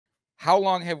how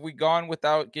long have we gone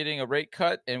without getting a rate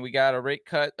cut? And we got a rate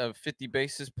cut of 50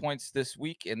 basis points this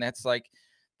week, and that's like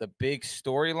the big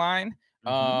storyline.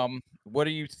 Mhm. What are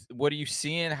you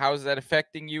seeing? How is that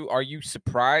affecting you? Are you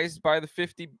surprised by the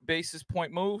 50 basis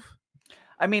point move?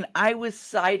 I mean, I was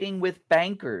siding with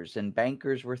bankers, and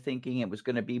bankers were thinking it was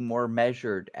gonna be more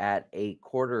measured at a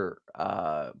quarter,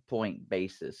 point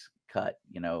basis cut,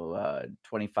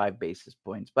 25 basis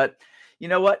points. But you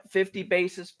know what? 50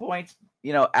 basis points,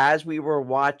 as we were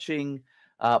watching,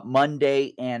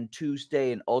 Monday and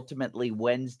Tuesday and ultimately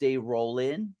Wednesday roll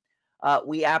in,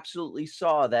 we absolutely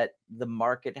saw that the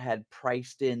market had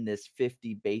priced in this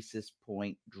 50 basis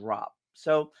point drop.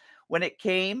 So when it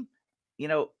came, you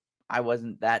know, I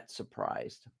wasn't that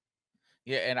surprised.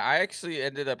 Yeah, and I actually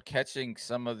ended up catching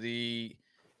some of the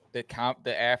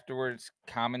afterwards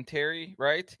commentary,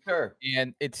 right? Sure.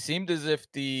 And it seemed as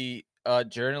if the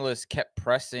journalist kept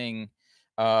pressing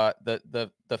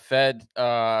the Fed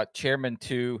chairman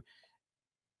to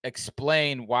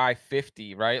explain why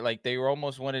 50, right? Like they were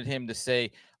almost wanted him to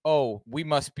say, "Oh, we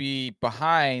must be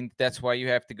behind. That's why you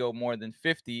have to go more than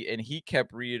 50." And he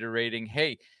kept reiterating,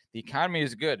 "Hey, the economy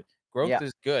is good. Growth Yeah.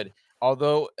 is good."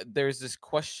 Although there's this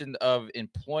question of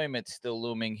employment still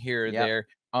looming here or Yep. there.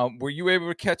 Were you able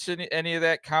to catch any of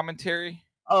that commentary?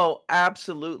 Oh,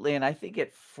 absolutely, and I think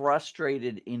it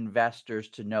frustrated investors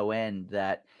to no end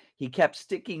that he kept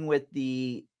sticking with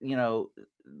the,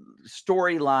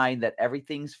 storyline that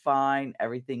everything's fine,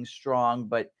 everything's strong,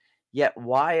 but yet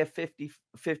why a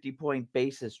 50 point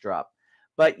basis drop?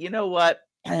 But you know what?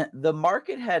 The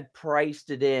market had priced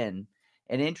it in,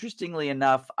 and interestingly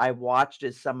enough, I watched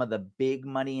as some of the big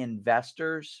money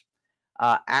investors,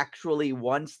 actually,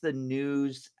 once the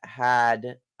news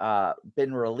had,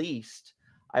 been released,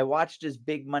 I watched as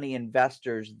big money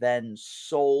investors then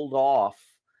sold off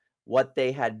what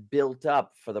they had built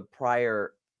up for the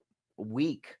prior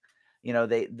week.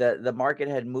 The market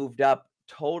had moved up,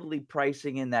 totally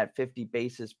pricing in that 50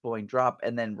 basis point drop,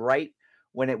 and then right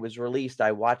when it was released,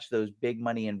 I watched those big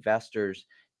money investors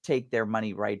take their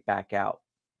money right back out.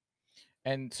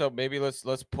 And so maybe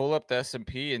let's pull up the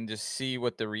S&P and just see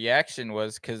what the reaction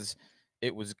was because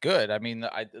it was good. I mean,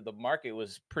 the market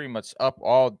was pretty much up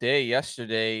all day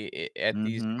yesterday at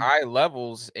these Mhm. high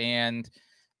levels, and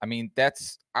I mean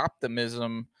that's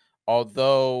optimism.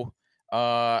 Although,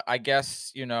 I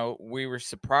guess we were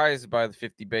surprised by the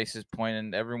 50 basis point,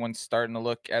 and everyone's starting to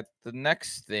look at the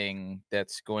next thing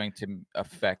that's going to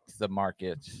affect the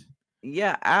market.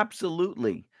 Yeah,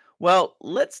 absolutely. Well,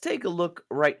 let's take a look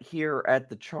right here at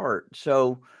the chart.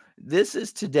 So this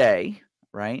is today,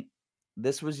 right?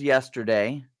 This was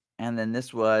yesterday, and then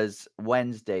this was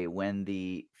Wednesday when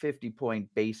the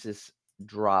 50-point basis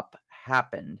drop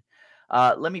happened.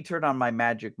 Let me turn on my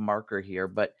magic marker here,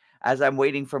 but as I'm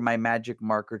waiting for my magic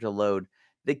marker to load,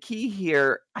 the key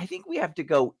here, I think we have to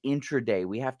go intraday.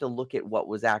 We have to look at what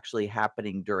was actually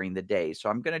happening during the day. So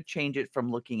I'm going to change it from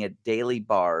looking at daily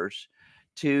bars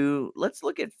to let's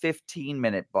look at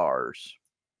 15-minute bars.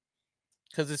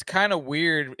 'Cause it's kinda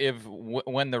weird if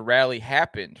when the rally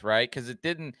happened, right? Because it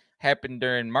didn't happen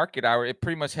during market hour, it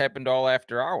pretty much happened all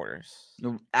after hours.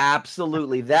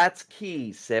 Absolutely, that's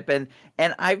key, Sip, and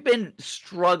I've been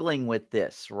struggling with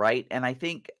this, right? And I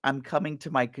think I'm coming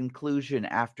to my conclusion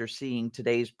after seeing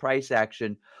today's price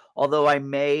action, although I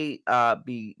may,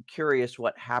 be curious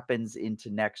what happens into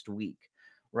next week,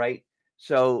 right?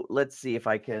 So, let's see if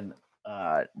I can,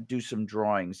 do some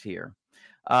drawings here.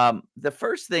 The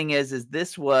first thing is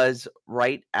this was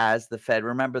right as the Fed,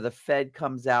 remember the Fed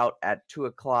comes out at 2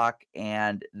 o'clock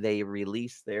and they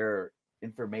release their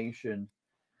information.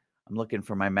 I'm looking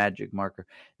for my magic marker.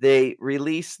 They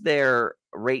released their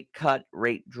rate cut,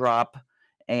 rate drop,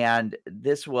 and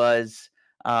this was,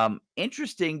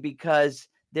 interesting because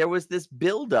there was this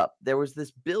buildup. There was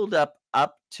this buildup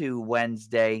up to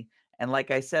Wednesday, and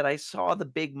like I said, I saw the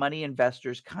big money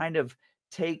investors kind of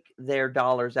take their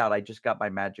dollars out. I just got my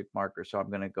magic marker, so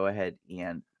I'm gonna go ahead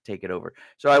and take it over.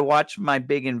 So I watched my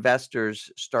big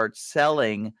investors start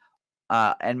selling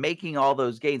and making all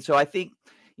those gains. So I think,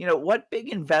 what big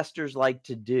investors like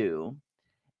to do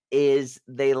is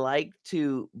they like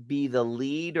to be the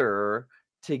leader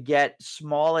to get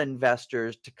small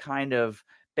investors to kind of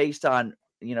based on,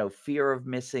 fear of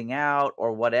missing out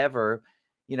or whatever,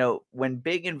 when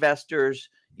big investors,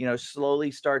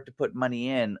 slowly start to put money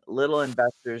in, little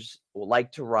investors will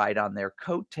like to ride on their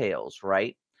coattails,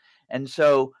 right? And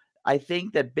so I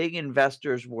think that big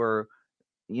investors were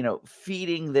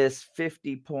feeding this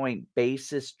 50-point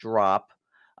basis drop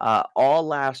all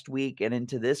last week and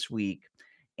into this week.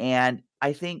 And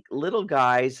I think little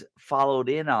guys followed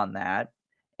in on that.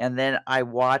 And then I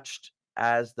watched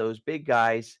as those big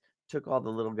guys took all the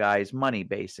little guys' money,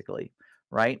 basically,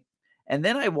 right? And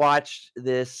then I watched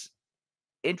this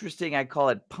interesting, I call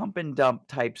it pump and dump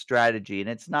type strategy. And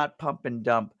it's not pump and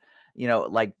dump,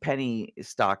 like penny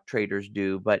stock traders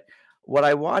do. But what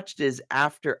I watched is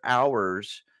after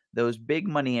hours, those big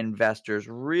money investors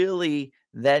really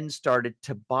then started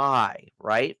to buy,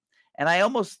 right? And I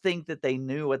almost think that they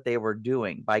knew what they were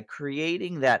doing by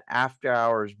creating that after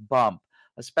hours bump,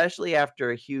 especially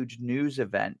after a huge news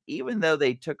event, even though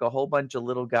they took a whole bunch of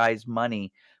little guys'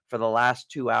 money for the last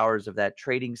 2 hours of that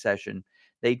trading session.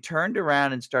 They turned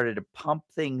around and started to pump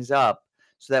things up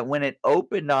so that when it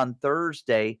opened on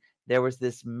Thursday, there was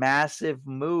this massive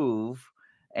move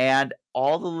and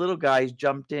all the little guys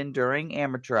jumped in during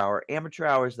amateur hour. Amateur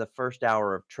hour is the first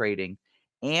hour of trading,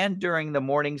 and during the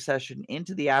morning session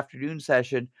into the afternoon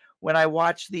session when I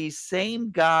watched these same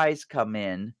guys come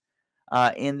in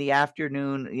the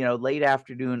afternoon, late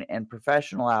afternoon and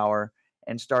professional hour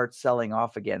and start selling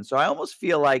off again. So I almost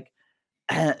feel like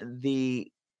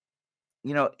the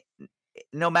you know,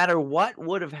 no matter what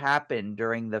would have happened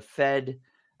during the Fed,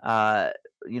 uh,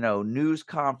 news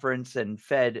conference and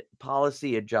Fed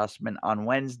policy adjustment on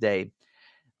Wednesday,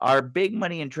 our big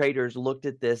money and traders looked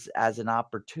at this as an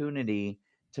opportunity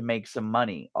to make some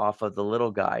money off of the little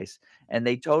guys, and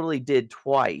they totally did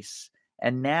twice.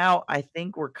 And now I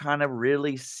think we're kind of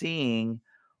really seeing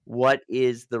what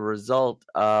is the result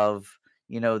of,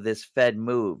 this Fed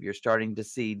move. You're starting to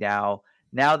see now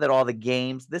that all the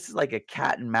games, this is like a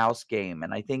cat and mouse game.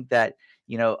 And I think that,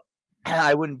 you know,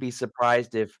 I wouldn't be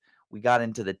surprised if we got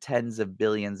into the tens of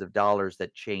billions of dollars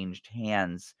that changed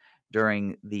hands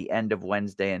during the end of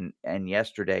Wednesday and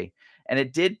yesterday. And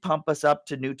it did pump us up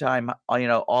to new time,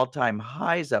 all-time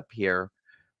highs up here.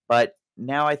 But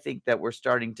now I think that we're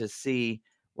starting to see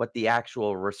what the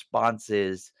actual response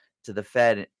is to the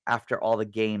Fed after all the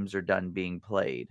games are done being played.